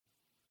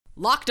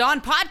Locked On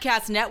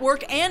Podcast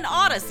Network and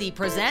Odyssey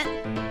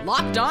present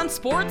Locked On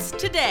Sports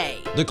Today.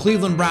 The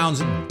Cleveland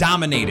Browns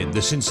dominated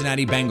the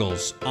Cincinnati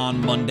Bengals on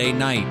Monday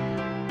night.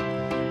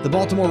 The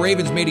Baltimore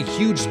Ravens made a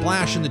huge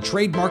splash in the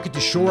trade market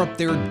to shore up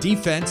their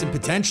defense and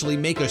potentially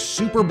make a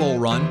Super Bowl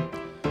run.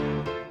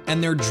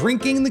 And they're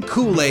drinking the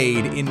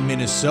Kool-Aid in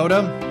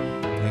Minnesota.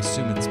 I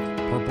assume it's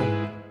purple.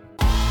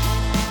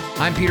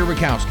 I'm Peter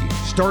Bukowski,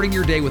 starting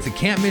your day with the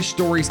can't-miss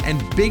stories and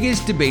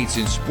biggest debates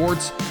in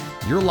sports.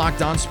 You're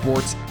Locked On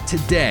Sports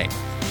Today.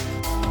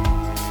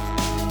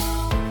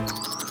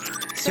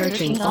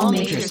 Searching all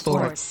major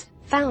sports.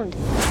 Found.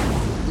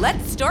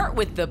 Let's start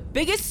with the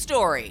biggest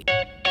story.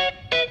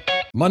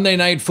 Monday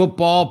Night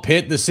Football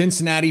pit the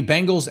Cincinnati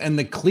Bengals and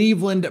the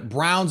Cleveland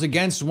Browns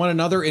against one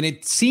another, and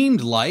it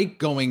seemed like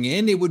going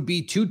in it would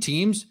be two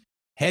teams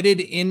headed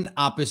in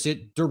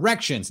opposite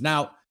directions.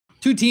 Now,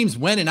 two teams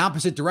went in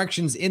opposite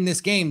directions in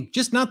this game,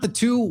 just not the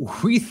two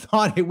we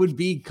thought it would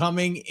be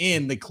coming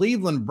in. The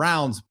Cleveland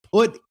Browns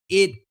put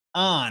it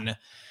on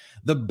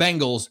the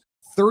Bengals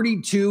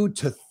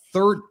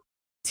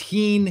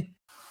 32-13.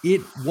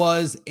 It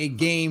was a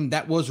game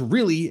that was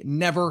really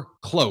never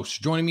close.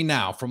 Joining me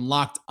now from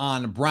Locked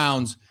On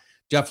Browns,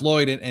 Jeff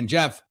Lloyd. And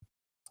Jeff,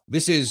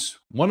 this is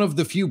one of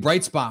the few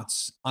bright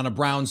spots on a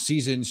Browns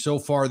season so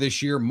far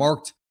this year,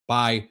 marked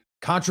by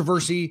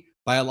controversy,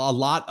 by a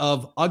lot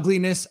of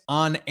ugliness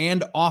on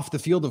and off the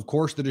field. Of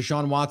course, the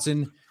Deshaun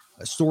Watson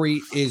story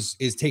is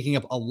taking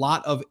up a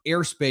lot of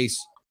airspace.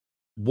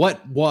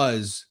 What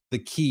was the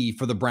key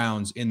for the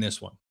Browns in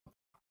this one?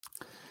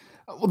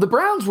 Well, the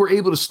Browns were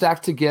able to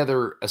stack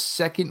together a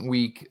second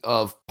week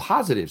of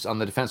positives on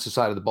the defensive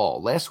side of the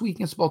ball. Last week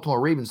against the Baltimore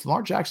Ravens,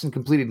 Lamar Jackson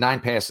completed 9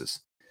 passes.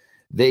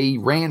 They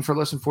ran for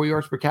less than 4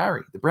 yards per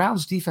carry. The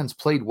Browns defense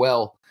played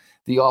well.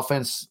 The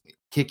offense,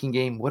 kicking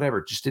game,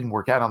 whatever, just didn't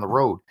work out on the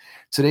road.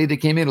 Today, they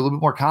came in a little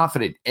bit more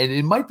confident, and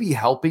it might be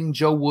helping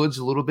Joe Woods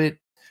a little bit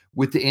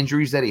with the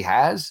injuries that he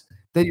has,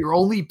 that you're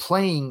only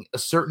playing a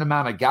certain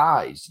amount of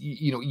guys.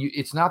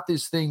 It's not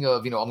this thing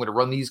of, I'm going to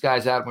run these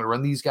guys out, I'm going to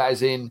run these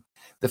guys in.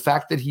 The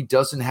fact that he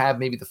doesn't have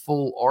maybe the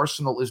full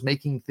arsenal is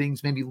making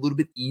things maybe a little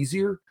bit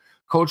easier,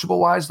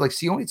 coachable-wise. Like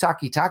Sione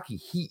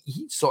Takitaki, he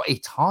saw a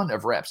ton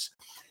of reps.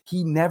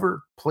 He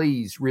never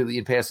plays really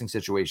in passing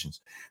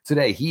situations.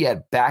 Today, he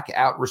had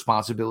back-out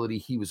responsibility.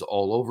 He was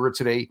all over it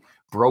today,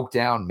 broke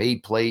down,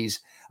 made plays,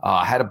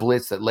 had a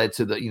blitz that led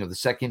to the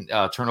second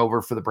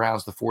turnover for the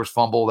Browns, the forced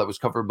fumble that was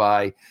covered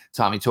by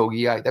Tommy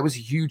Togiai. That was a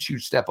huge,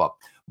 huge step up.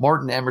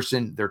 Martin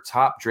Emerson, their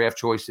top draft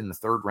choice in the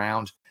 3rd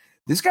round.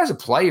 This guy's a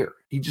player.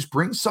 He just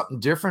brings something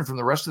different from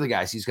the rest of the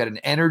guys. He's got an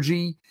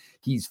energy.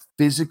 He's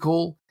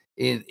physical.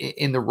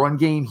 In the run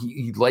game,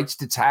 he likes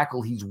to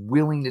tackle. He's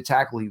willing to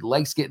tackle. He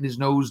likes getting his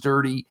nose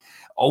dirty,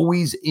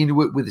 always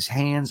into it with his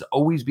hands,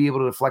 always be able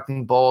to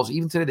deflecting balls.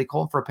 Even today, they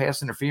called for a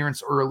pass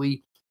interference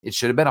early. It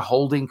should have been a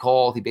holding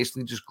call. He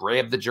basically just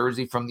grabbed the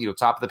jersey from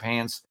top of the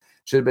pants.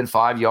 Should have been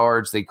 5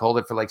 yards. They called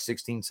it for like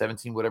 16,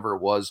 17, whatever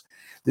it was.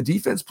 The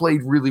defense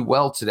played really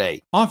well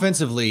today.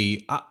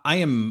 Offensively, I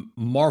am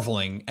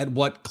marveling at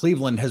what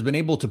Cleveland has been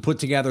able to put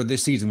together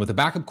this season with a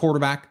backup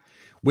quarterback,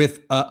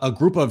 with a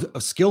group of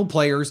skilled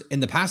players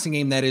in the passing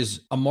game that is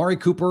Amari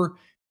Cooper,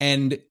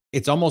 and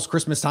it's almost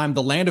Christmas time,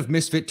 the land of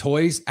misfit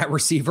toys at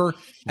receiver.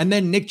 And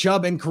then Nick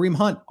Chubb and Kareem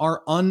Hunt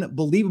are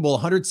unbelievable.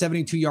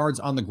 172 yards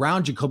on the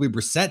ground. Jacoby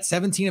Brissett,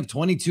 17 of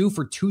 22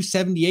 for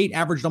 278,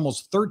 averaged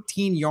almost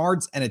 13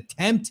 yards an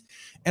attempt.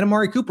 And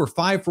Amari Cooper,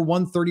 5 for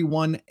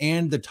 131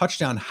 and the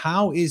touchdown.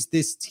 How is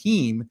this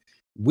team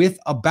with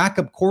a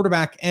backup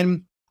quarterback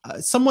and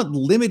somewhat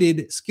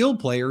limited skill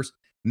players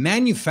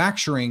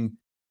manufacturing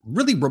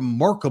really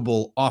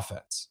remarkable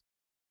offense?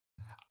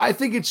 I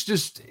think it's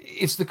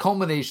the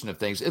culmination of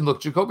things. And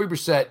look, Jacoby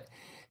Brissett,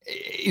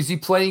 is he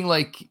playing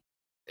like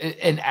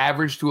an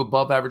average to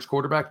above average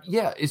quarterback?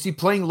 Yeah. Is he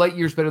playing light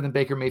years better than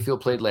Baker Mayfield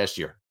played last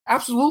year?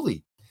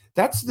 Absolutely.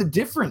 That's the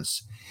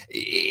difference.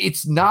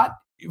 It's not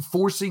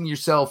forcing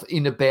yourself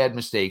into bad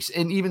mistakes.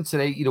 And even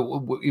today,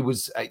 it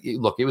was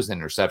an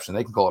interception.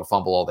 They can call it a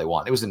fumble all they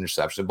want. It was an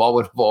interception. Ball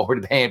went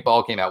forward, the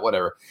handball came out,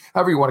 whatever,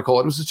 however you want to call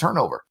it. It was a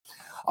turnover.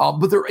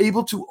 But they're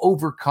able to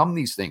overcome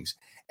these things.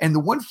 And the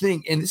one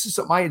thing, and this is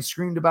something I had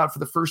screamed about for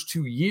the first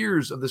 2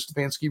 years of the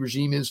Stefanski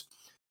regime, is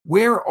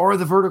where are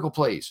the vertical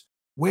plays?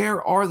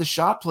 Where are the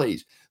shot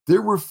plays?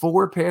 There were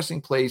 4 passing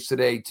plays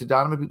today to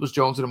Donovan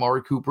Peoples-Jones and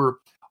Amari Cooper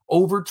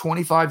over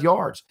 25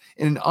 yards.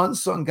 And an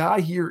unsung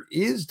guy here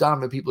is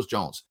Donovan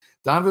Peoples-Jones.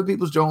 Donovan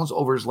Peoples-Jones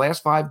over his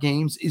last 5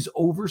 games is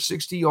over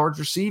 60 yards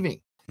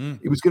receiving.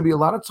 It was going to be a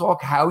lot of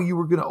talk how you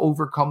were going to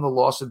overcome the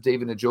loss of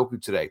David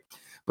Njoku today.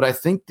 But I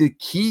think the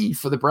key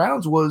for the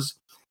Browns was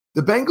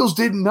the Bengals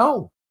didn't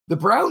know. The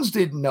Browns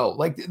didn't know.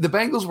 Like, the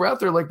Bengals were out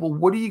there like, well,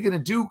 what are you going to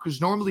do?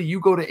 Because normally you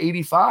go to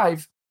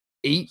 85,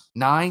 8,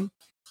 9,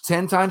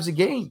 10 times a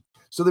game.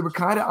 So they were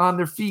kind of on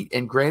their feet.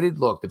 And granted,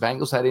 look, the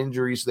Bengals had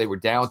injuries. They were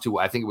down to,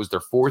 I think it was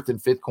their 4th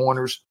and 5th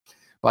corners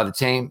by the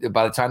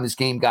time this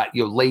game got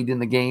late in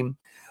the game.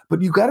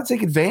 But you got to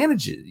take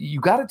advantage.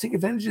 You got to take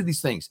advantage of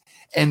these things.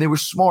 And they were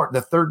smart.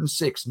 The 3rd and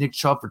 6, Nick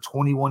Chubb for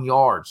 21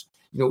 yards.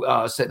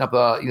 setting up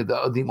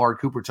the Amari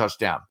Cooper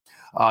touchdown.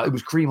 It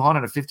was Kareem Hunt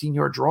on a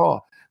 15-yard draw.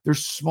 They're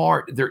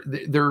smart.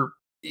 They're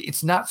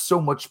it's not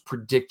so much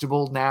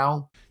predictable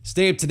now.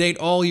 Stay up to date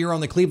all year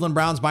on the Cleveland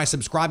Browns by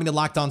subscribing to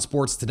Locked On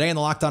Sports Today and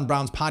the Locked On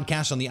Browns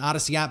podcast on the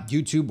Odyssey app,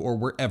 YouTube, or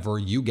wherever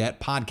you get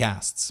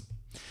podcasts.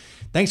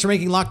 Thanks for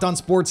making Locked On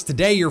Sports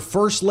Today your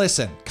first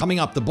listen. Coming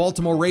up, the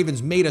Baltimore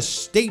Ravens made a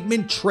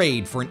statement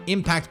trade for an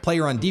impact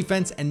player on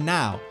defense and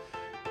now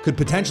could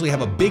potentially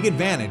have a big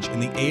advantage in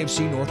the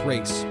AFC North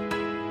race.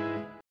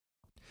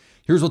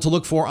 Here's what to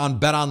look for on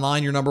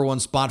BetOnline, your number one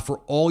spot for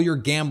all your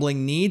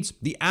gambling needs.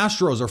 The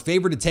Astros are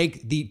favored to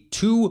take the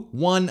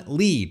 2-1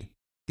 lead.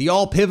 The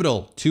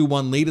all-pivotal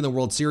 2-1 lead in the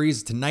World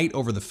Series tonight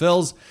over the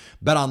Phils.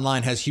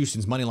 BetOnline has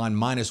Houston's moneyline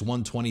minus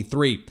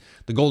 123.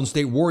 The Golden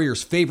State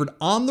Warriors favored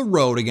on the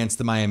road against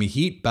the Miami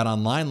Heat.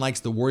 BetOnline likes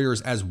the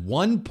Warriors as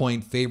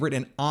 1-point favorite,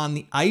 and on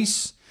the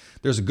ice,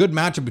 there's a good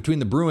matchup between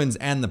the Bruins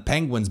and the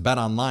Penguins.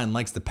 BetOnline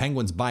likes the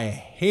Penguins by a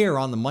hair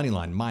on the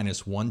moneyline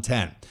minus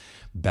 110.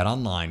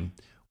 BetOnline,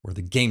 where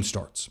the game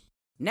starts.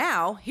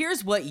 Now,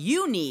 here's what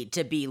you need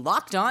to be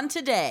locked on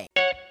today.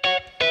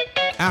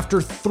 After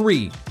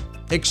 3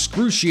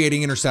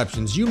 excruciating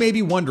interceptions, you may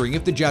be wondering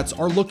if the Jets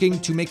are looking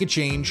to make a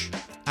change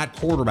at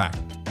quarterback.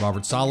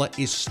 Robert Saleh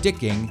is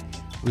sticking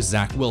with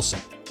Zach Wilson.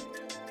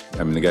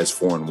 I mean, the guy's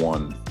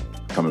 4-1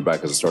 coming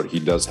back as a starter. He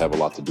does have a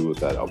lot to do with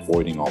that,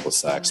 avoiding all the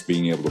sacks,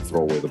 being able to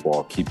throw away the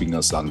ball, keeping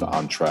us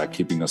on track,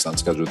 keeping us on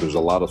schedule. There's a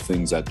lot of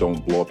things that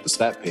don't blow up the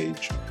stat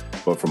page,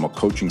 but from a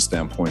coaching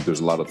standpoint,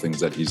 there's a lot of things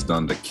that he's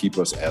done to keep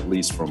us at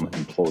least from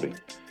imploding.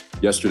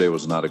 Yesterday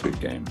was not a good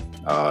game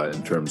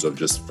in terms of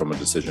just from a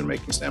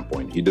decision-making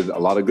standpoint. He did a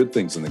lot of good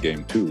things in the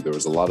game, too. There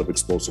was a lot of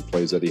explosive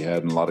plays that he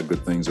had and a lot of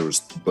good things.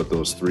 But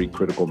those 3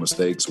 critical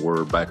mistakes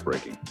were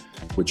backbreaking,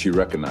 which he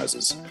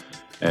recognizes.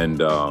 And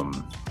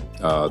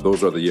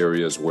those are the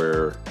areas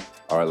where,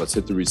 all right, let's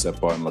hit the reset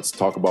button. Let's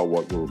talk about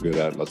what we're good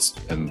at.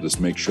 And just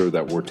make sure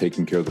that we're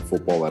taking care of the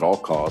football at all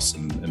costs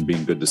and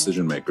being good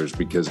decision makers,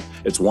 because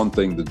it's one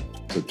thing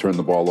to turn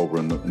the ball over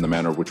in the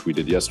manner which we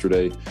did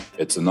yesterday.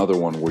 It's another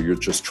one where you're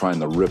just trying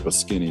to rip a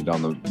skinny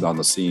down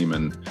the seam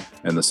and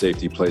the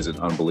safety plays it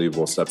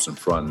unbelievable, steps in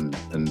front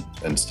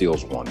and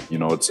steals one.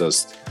 It's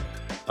just,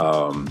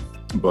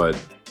 but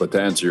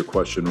to answer your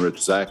question,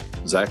 Rich,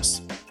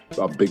 Zach's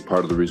a big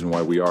part of the reason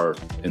why we are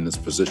in this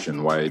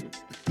position, why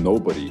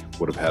nobody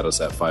would have had us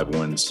at 5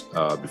 wins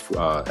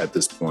at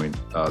this point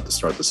to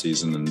start the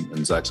season,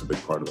 and Zach's a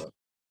big part of that.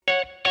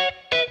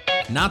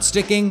 Not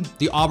sticking,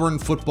 the Auburn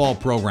football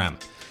program.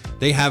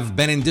 They have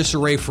been in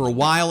disarray for a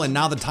while, and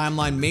now the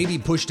timeline may be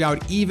pushed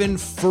out even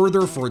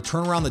further for a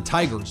turnaround. The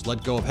Tigers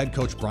let go of head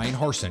coach Brian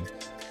Harsin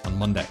on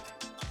Monday.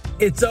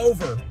 It's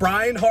over.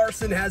 Brian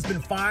Harsin has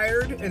been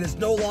fired and is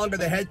no longer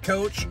the head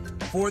coach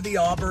for the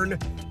Auburn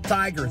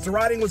Tigers. The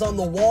writing was on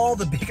the wall.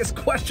 The biggest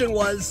question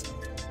was,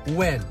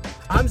 when?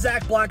 I'm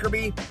Zach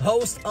Blackerby,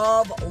 host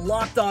of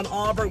Locked On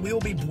Auburn. We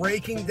will be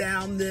breaking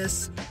down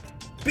this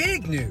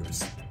big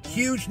news,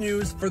 huge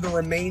news for the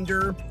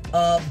remainder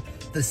of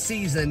the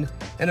season.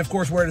 And of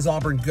course, where does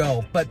Auburn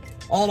go? But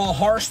all in all,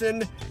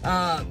 Harsin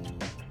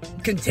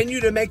continue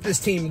to make this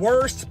team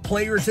worse.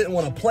 Players didn't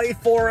want to play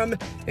for him,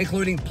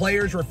 including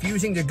players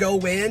refusing to go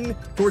in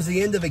towards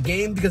the end of a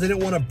game because they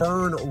didn't want to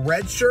burn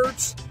red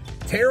shirts.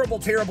 Terrible,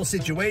 terrible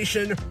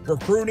situation.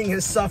 Recruiting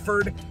has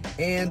suffered,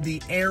 and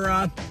the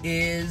era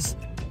is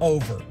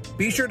over.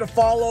 Be sure to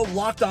follow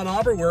Locked On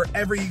Auburn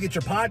wherever you get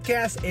your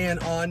podcasts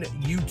and on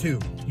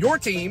YouTube. Your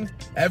team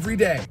every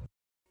day.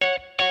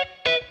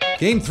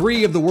 Game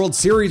 3 of the World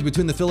Series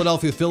between the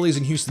Philadelphia Phillies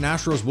and Houston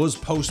Astros was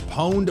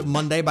postponed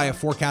Monday by a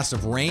forecast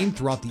of rain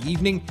throughout the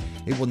evening.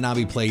 It will now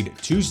be played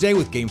Tuesday,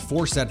 with Game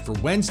 4 set for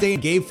Wednesday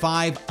and Game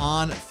 5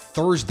 on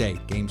Thursday.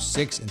 Game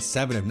 6 and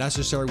 7, if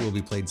necessary, will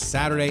be played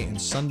Saturday and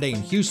Sunday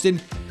in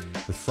Houston,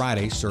 with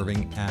Friday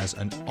serving as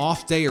an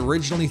off day.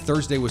 Originally,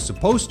 Thursday was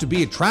supposed to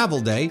be a travel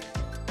day,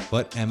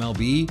 but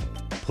MLB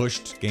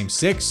pushed Game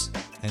 6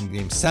 and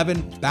Game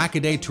 7 back a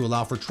day to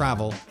allow for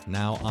travel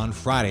now on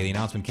Friday. The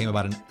announcement came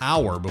about an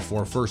hour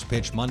before first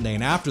pitch Monday,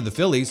 and after the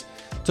Phillies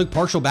took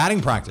partial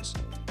batting practice.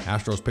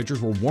 Astros pitchers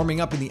were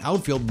warming up in the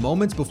outfield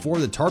moments before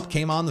the tarp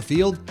came on the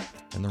field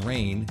and the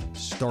rain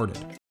started.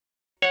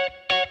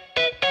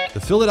 The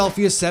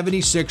Philadelphia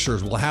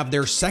 76ers will have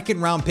their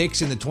second-round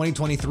picks in the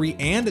 2023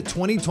 and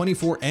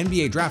 2024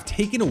 NBA draft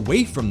taken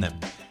away from them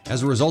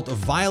as a result of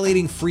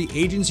violating free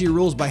agency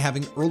rules by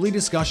having early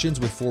discussions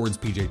with forwards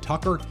PJ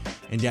Tucker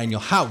and Daniel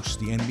House,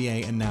 the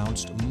NBA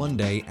announced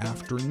Monday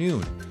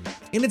afternoon.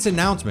 In its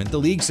announcement, the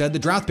league said the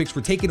draft picks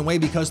were taken away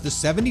because the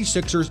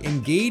 76ers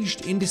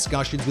engaged in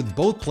discussions with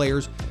both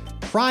players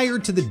prior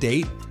to the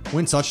date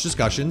when such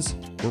discussions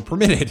were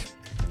permitted.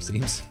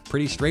 Seems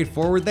pretty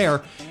straightforward there.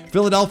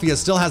 Philadelphia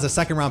still has a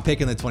second-round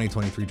pick in the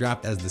 2023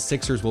 draft, as the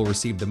Sixers will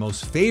receive the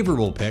most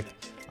favorable pick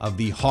of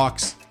the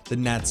Hawks, the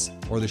Nets,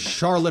 or the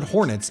Charlotte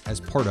Hornets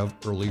as part of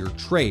earlier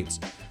trades.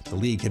 The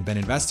league had been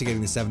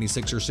investigating the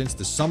 76ers since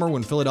the summer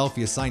when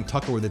Philadelphia signed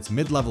Tucker with its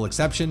mid-level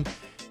exception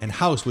and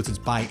House with its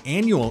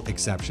biannual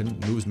exception,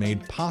 moves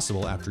made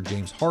possible after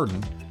James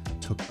Harden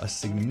took took a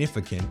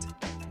significant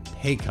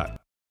pay cut.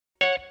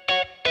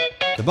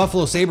 The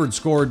Buffalo Sabres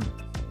scored,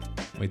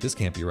 wait, this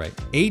can't be right,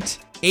 eight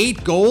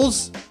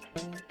goals?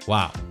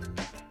 Wow.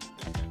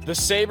 The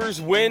Sabres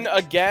win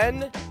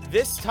again,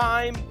 this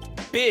time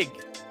big,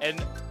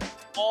 and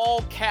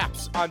all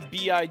caps on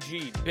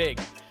BIG, big,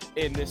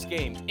 in this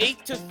game.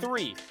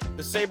 8-3,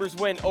 the Sabres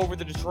win over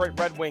the Detroit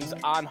Red Wings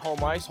on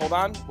home ice. Hold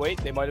on,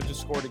 wait, they might have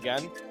just scored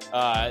again.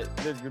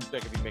 They're going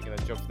to be making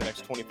that joke for the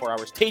next 24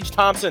 hours. Tage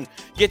Thompson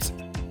gets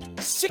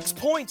 6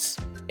 points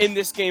in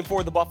this game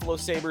for the Buffalo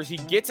Sabres. He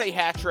gets a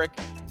hat trick,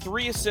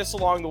 3 assists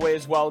along the way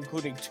as well,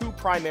 including 2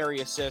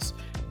 primary assists.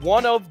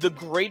 One of the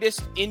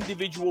greatest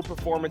individual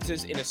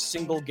performances in a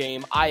single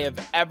game I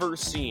have ever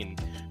seen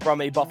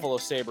from a Buffalo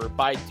Sabre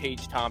by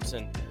Tage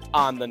Thompson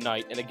on the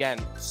night. And again,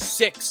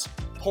 6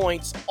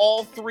 points.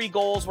 All 3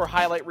 goals were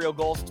highlight reel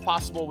goals. It's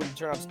possible when you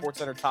turn on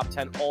SportsCenter top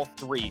 10, all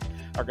 3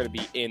 are going to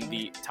be in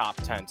the top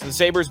 10. So the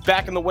Sabres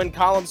back in the win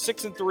column,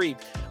 6-3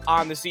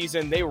 on the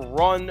season. They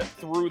run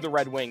through the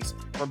Red Wings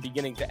from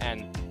beginning to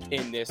end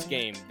in this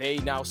game. They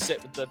now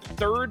sit with the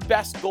 3rd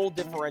best goal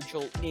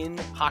differential in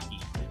hockey,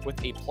 with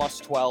a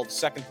 +12,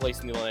 second place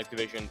in the Atlantic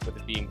Division, with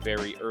it being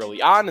very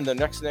early on. And the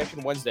next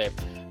action Wednesday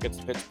against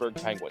the Pittsburgh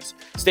Penguins.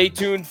 Stay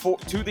tuned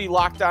to the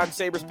Locked On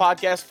Sabres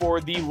podcast for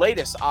the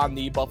latest on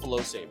the Buffalo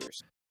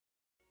Sabres.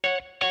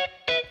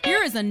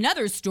 Here is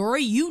another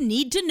story you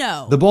need to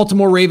know. The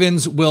Baltimore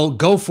Ravens will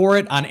go for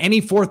it on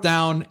any 4th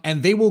down,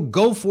 and they will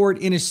go for it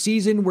in a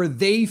season where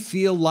they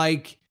feel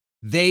like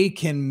they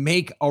can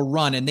make a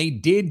run. And they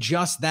did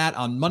just that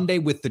on Monday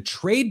with the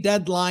trade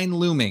deadline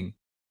looming.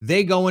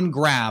 They go and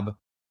grab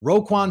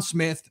Roquan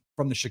Smith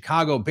from the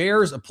Chicago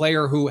Bears, a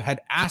player who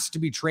had asked to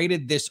be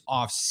traded this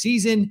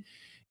offseason,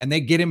 and they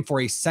get him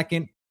for a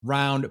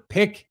 2nd-round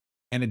pick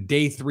and a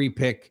day 3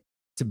 pick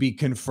to be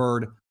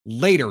conferred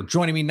later.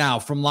 Joining me now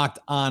from Locked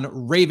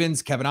On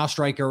Ravens, Kevin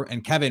Ostreicher.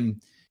 And Kevin,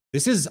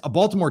 this is a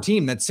Baltimore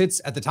team that sits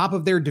at the top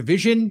of their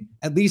division,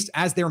 at least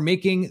as they're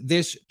making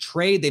this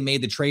trade. They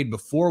made the trade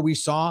before we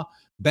saw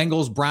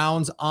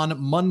Bengals-Browns on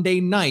Monday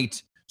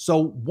night.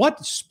 So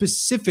what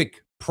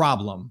specific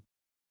problem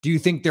do you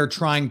think they're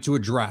trying to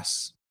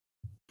address?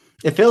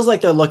 It feels like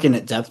they're looking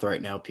at depth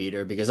right now,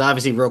 Peter, because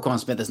obviously Roquan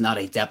Smith is not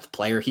a depth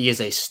player. He is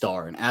a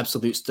star, an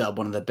absolute stud,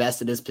 one of the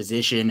best at his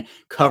position,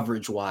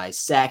 coverage-wise,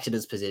 sacks at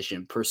his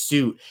position,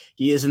 pursuit.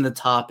 He is in the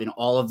top in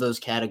all of those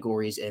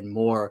categories and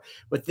more.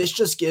 But this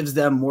just gives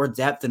them more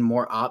depth and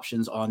more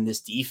options on this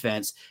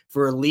defense.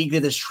 For a league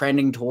that is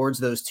trending towards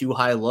those 2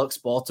 high looks,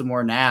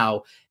 Baltimore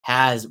now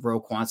has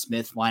Roquan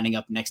Smith lining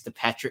up next to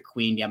Patrick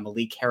Queen. You have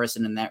Malik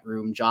Harrison in that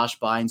room, Josh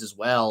Bynes as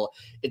well.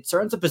 It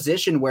turns a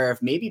position where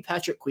if maybe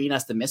Patrick Queen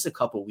has to miss a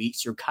couple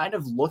weeks, you're kind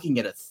of looking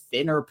at a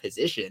thinner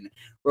position.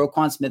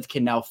 Roquan Smith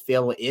can now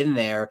fill in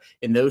there,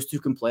 and those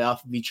two can play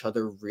off of each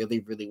other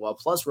really, really well.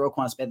 Plus,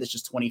 Roquan Smith is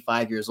just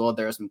 25 years old.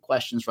 There are some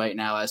questions right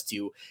now as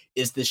to,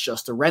 is this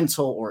just a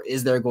rental or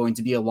is there going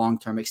to be a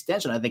long-term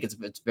extension? I think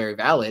it's very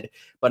valid.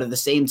 But at the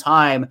same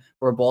time,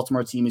 for a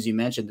Baltimore team, as you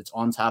mentioned, that's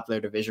on top of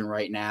their division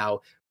right now,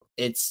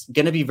 it's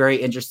going to be very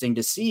interesting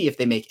to see if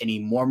they make any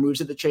more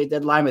moves at the trade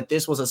deadline. But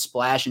this was a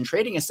splash, and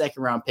trading a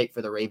 2nd-round pick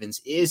for the Ravens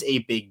is a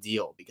big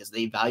deal because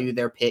they value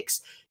their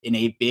picks in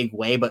a big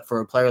way. But for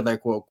a player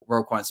like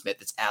Roquan Smith,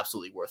 it's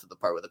absolutely worth it to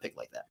part with a pick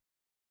like that.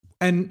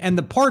 And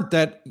the part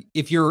that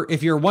if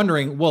you're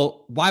wondering,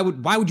 well, why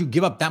would you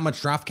give up that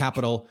much draft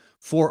capital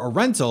for a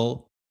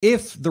rental?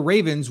 If the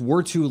Ravens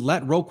were to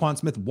let Roquan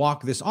Smith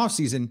walk this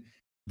offseason,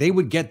 they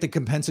would get the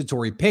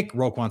compensatory pick,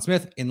 Roquan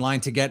Smith, in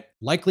line to get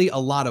likely a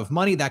lot of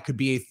money. That could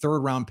be a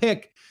 3rd-round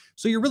pick.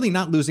 So you're really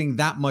not losing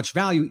that much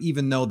value,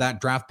 even though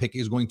that draft pick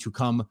is going to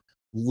come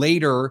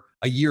later,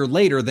 a year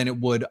later than it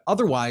would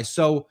otherwise.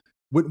 So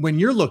when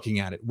you're looking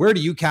at it, where do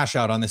you cash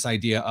out on this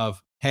idea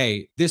of,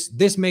 hey,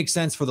 this makes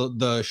sense for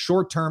the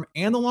short term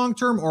and the long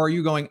term? Or are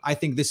you going, I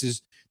think this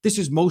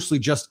is mostly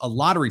just a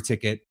lottery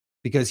ticket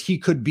because he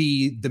could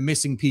be the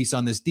missing piece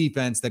on this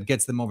defense that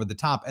gets them over the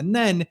top. And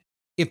then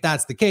if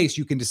that's the case,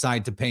 you can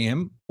decide to pay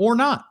him or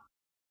not.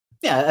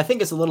 Yeah, I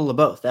think it's a little of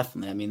both,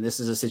 definitely. I mean, this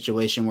is a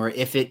situation where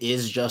if it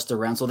is just a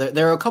rental,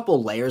 there are a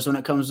couple layers when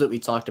it comes to it. We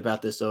talked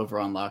about this over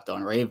on Locked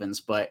On Ravens,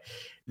 but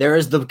there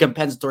is the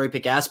compensatory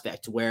pick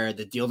aspect where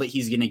the deal that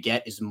he's going to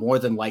get is more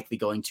than likely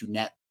going to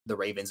net the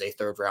Ravens a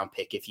 3rd-round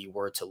pick if he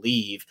were to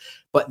leave.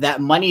 But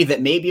that money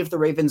that maybe if the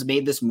Ravens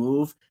made this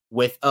move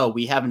with,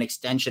 we have an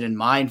extension in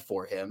mind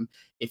for him,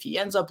 if he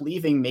ends up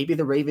leaving, maybe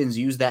the Ravens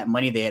use that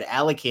money they had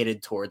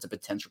allocated towards a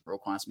potential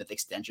Roquan Smith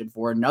extension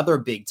for another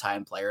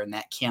big-time player, and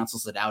that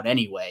cancels it out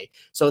anyway.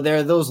 So there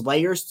are those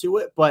layers to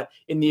it, but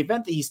in the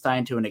event that he's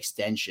signed to an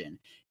extension,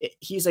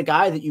 he's a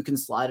guy that you can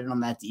slide in on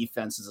that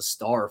defense as a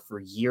star for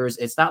years.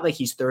 It's not like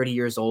he's 30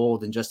 years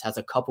old and just has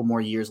a couple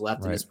more years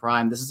left in his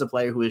prime. This is a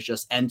player who is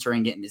just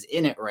entering it and is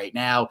in it right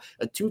now.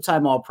 A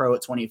 2-time All-Pro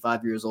at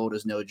 25 years old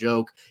is no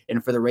joke.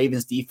 And for the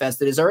Ravens defense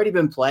that is already already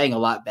been playing a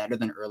lot better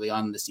than early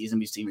on in the season.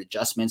 We've seen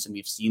adjustments and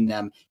we've seen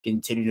them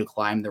continue to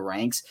climb the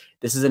ranks.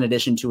 This is in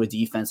addition to a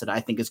defense that I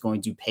think is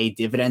going to pay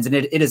dividends. And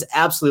it is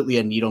absolutely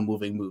a needle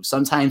moving move.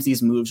 Sometimes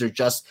these moves are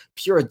just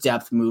pure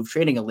depth move,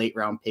 trading a late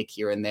round pick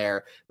here and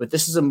there. But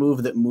this is a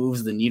move that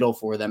moves the needle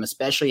for them,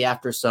 especially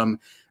after some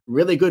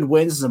really good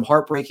wins, some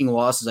heartbreaking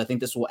losses. I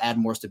think this will add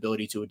more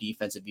stability to a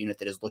defensive unit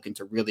that is looking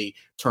to really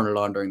turn it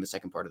on during the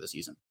second part of the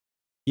season.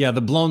 Yeah,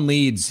 the blown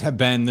leads have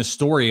been the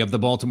story of the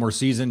Baltimore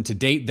season to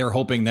date. They're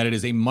hoping that it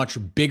is a much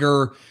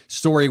bigger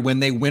story when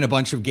they win a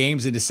bunch of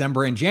games in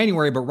December and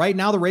January. But right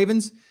now, the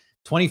Ravens,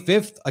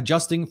 25th,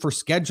 adjusting for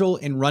schedule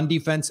in run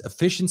defense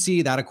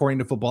efficiency, that according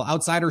to Football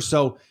Outsiders.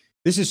 So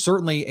this is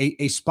certainly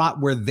a spot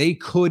where they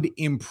could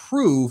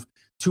improve.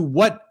 To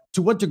what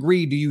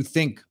degree do you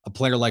think a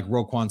player like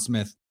Roquan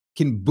Smith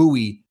can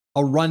buoy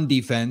a run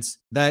defense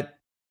that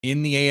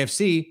in the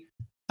AFC,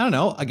 I don't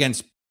know,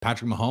 against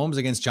Patrick Mahomes,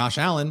 against Josh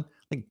Allen,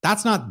 like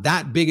that's not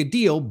that big a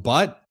deal,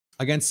 but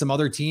against some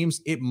other teams,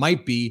 it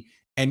might be.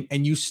 And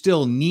you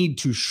still need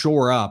to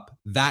shore up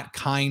that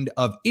kind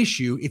of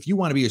issue if you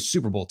want to be a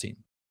Super Bowl team.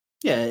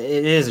 Yeah,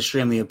 it is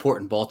extremely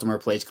important. Baltimore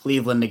plays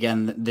Cleveland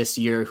again this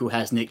year, who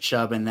has Nick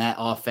Chubb in that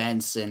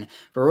offense. And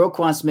for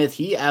Roquan Smith,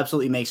 he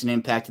absolutely makes an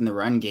impact in the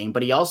run game,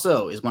 but he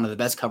also is one of the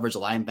best coverage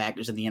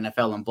linebackers in the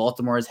NFL. And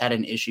Baltimore has had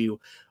an issue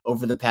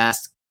over the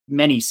past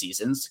many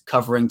seasons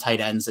covering tight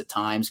ends at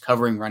times,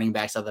 covering running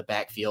backs out of the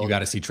backfield. You got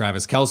to see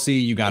Travis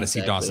Kelce. You got to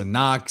see Dawson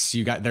Knox.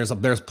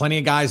 There's plenty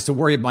of guys to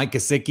worry. Mike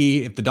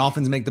Gesicki, if the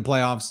Dolphins make the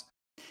playoffs.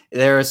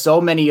 There are so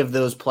many of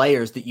those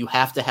players that you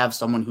have to have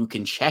someone who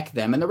can check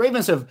them. And the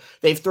Ravens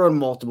they've thrown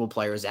multiple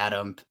players at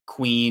him,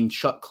 Queen,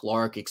 Chuck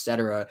Clark,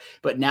 etc.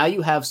 But now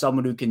you have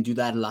someone who can do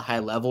that at a high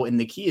level. And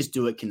the key is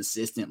do it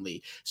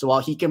consistently. So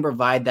while he can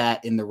provide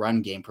that in the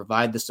run game,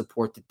 provide the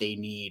support that they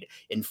need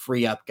and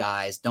free up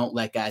guys, don't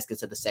let guys get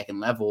to the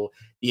second level,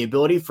 the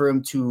ability for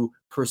him to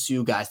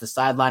pursue guys, the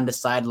sideline to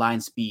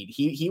sideline speed.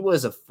 He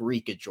was a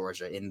freak at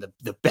Georgia in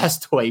the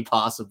best way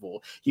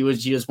possible. He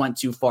just went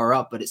too far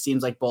up, but it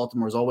seems like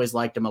Baltimore's always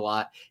liked him a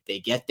lot. They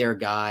get their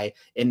guy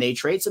and they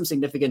trade some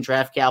significant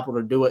draft capital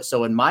to do it.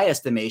 So in my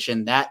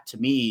estimation, that to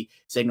me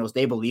signals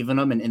they believe in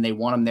him and they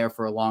want him there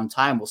for a long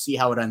time. We'll see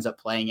how it ends up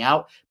playing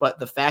out. But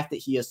the fact that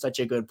he is such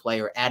a good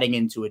player, adding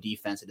into a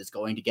defense that is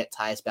going to get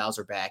Tyus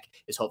Bowser back,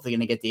 is hopefully going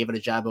to get David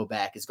Ojabo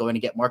back, is going to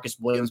get Marcus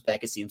Williams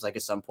back, it seems like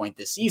at some point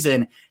this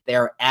season. They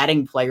are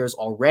adding players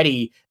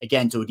already,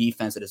 again, to a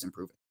defense that is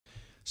improving.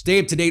 Stay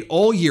up to date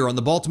all year on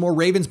the Baltimore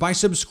Ravens by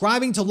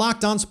subscribing to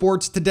Locked On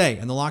Sports today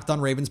and the Locked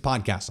On Ravens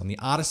podcast on the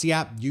Odyssey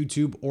app,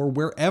 YouTube, or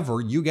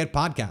wherever you get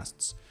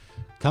podcasts.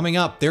 Coming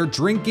up, they're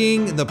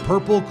drinking the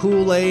purple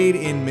Kool-Aid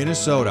in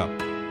Minnesota.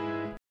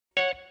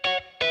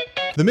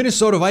 The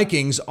Minnesota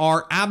Vikings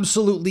are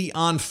absolutely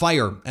on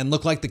fire and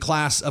look like the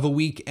class of a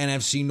weak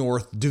NFC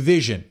North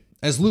division.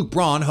 As Luke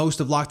Braun, host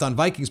of Locked On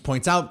Vikings,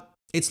 points out,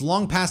 it's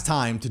long past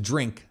time to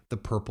drink the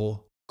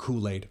purple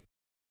Kool-Aid.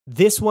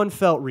 This one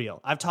felt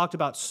real. I've talked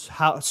about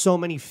how so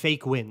many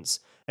fake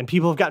wins, and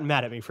people have gotten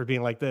mad at me for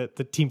being like the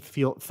team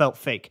felt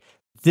fake.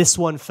 This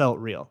one felt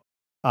real.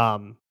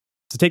 So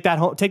take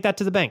that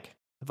to the bank.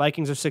 The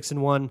Vikings are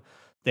 6-1.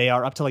 They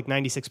are up to like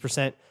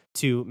 96%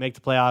 to make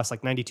the playoffs,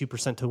 like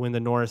 92% to win the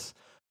North.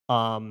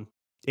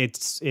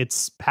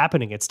 It's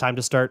happening. It's time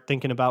to start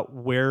thinking about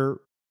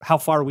how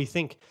far we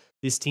think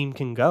this team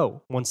can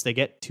go once they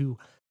get to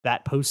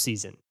that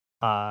postseason.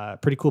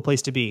 Pretty cool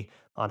place to be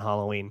on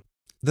Halloween.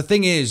 The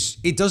thing is,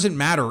 it doesn't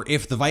matter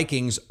if the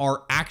Vikings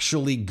are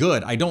actually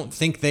good. I don't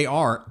think they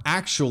are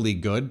actually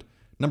good.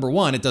 Number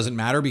one, it doesn't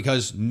matter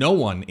because no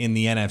one in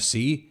the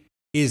NFC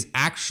is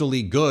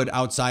actually good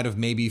outside of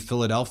maybe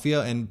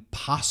Philadelphia and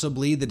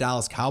possibly the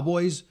Dallas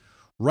Cowboys.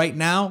 Right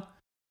now,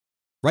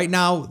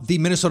 the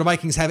Minnesota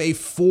Vikings have a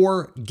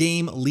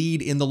 4-game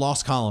lead in the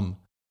loss column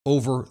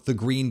over the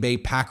Green Bay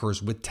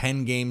Packers with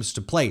 10 games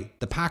to play.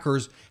 The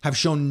Packers have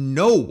shown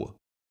no,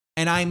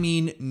 and I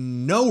mean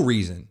no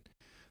reason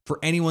for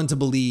anyone to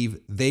believe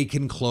they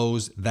can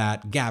close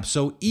that gap.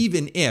 So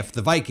even if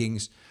the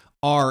Vikings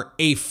are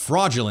a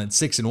fraudulent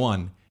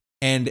 6-1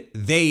 and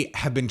they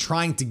have been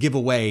trying to give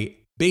away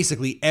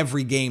basically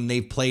every game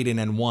they've played in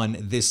and won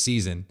this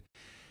season,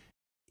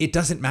 it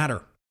doesn't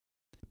matter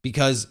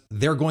because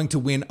they're going to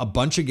win a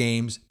bunch of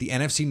games. The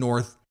NFC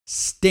North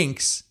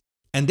stinks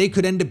and they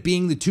could end up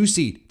being the 2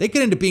 seed. They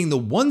could end up being the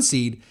 1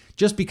 seed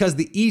just because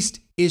the East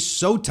is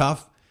so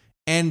tough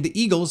and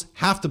the Eagles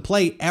have to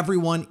play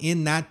everyone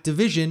in that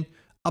division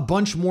a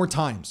bunch more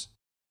times.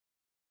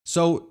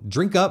 So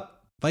drink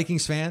up,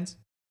 Vikings fans.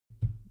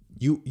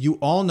 You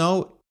all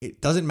know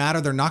it doesn't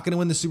matter. They're not going to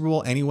win the Super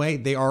Bowl anyway.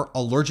 They are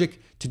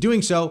allergic to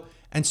doing so.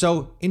 And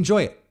so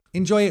enjoy it.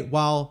 Enjoy it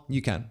while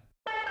you can.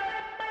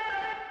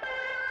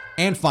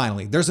 And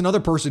finally, there's another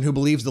person who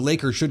believes the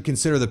Lakers should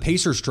consider the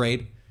Pacers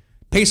trade.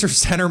 Pacers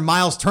center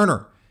Miles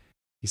Turner.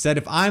 He said,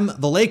 if I'm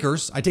the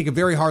Lakers, I take a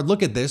very hard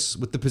look at this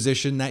with the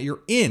position that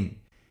you're in.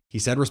 He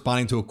said,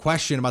 responding to a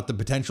question about the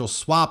potential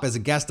swap as a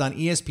guest on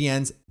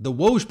ESPN's The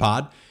Woj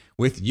Pod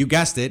with, you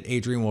guessed it,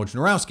 Adrian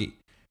Wojnarowski.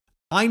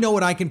 I know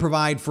what I can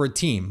provide for a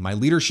team. My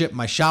leadership,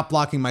 my shot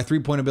blocking, my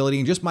three-point ability,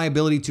 and just my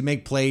ability to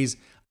make plays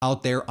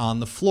out there on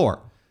the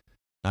floor.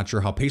 Not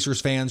sure how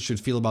Pacers fans should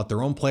feel about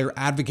their own player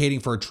advocating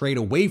for a trade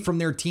away from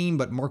their team,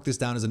 but mark this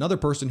down as another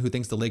person who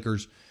thinks the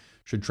Lakers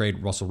should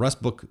trade Russell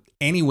Westbrook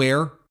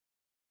anywhere,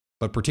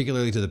 but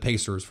particularly to the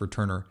Pacers for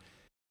Turner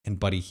and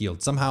Buddy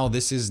Hield. Somehow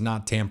this is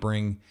not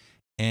tampering,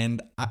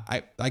 and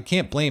I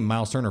can't blame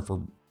Miles Turner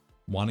for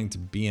wanting to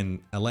be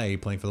in LA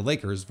playing for the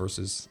Lakers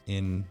versus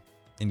in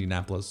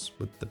Indianapolis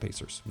with the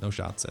Pacers. No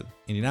shots at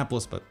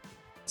Indianapolis, but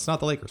it's not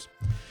the Lakers.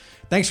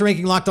 Thanks for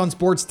making Locked On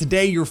Sports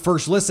today your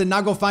first listen.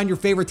 Now go find your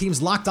favorite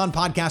team's Locked On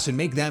podcast and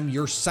make them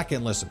your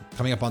second listen.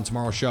 Coming up on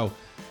tomorrow's show,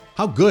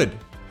 how good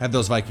have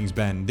those Vikings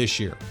been this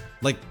year?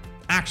 Like,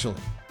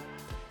 actually.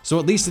 So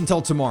at least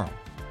until tomorrow,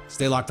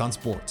 stay locked on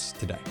sports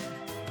today.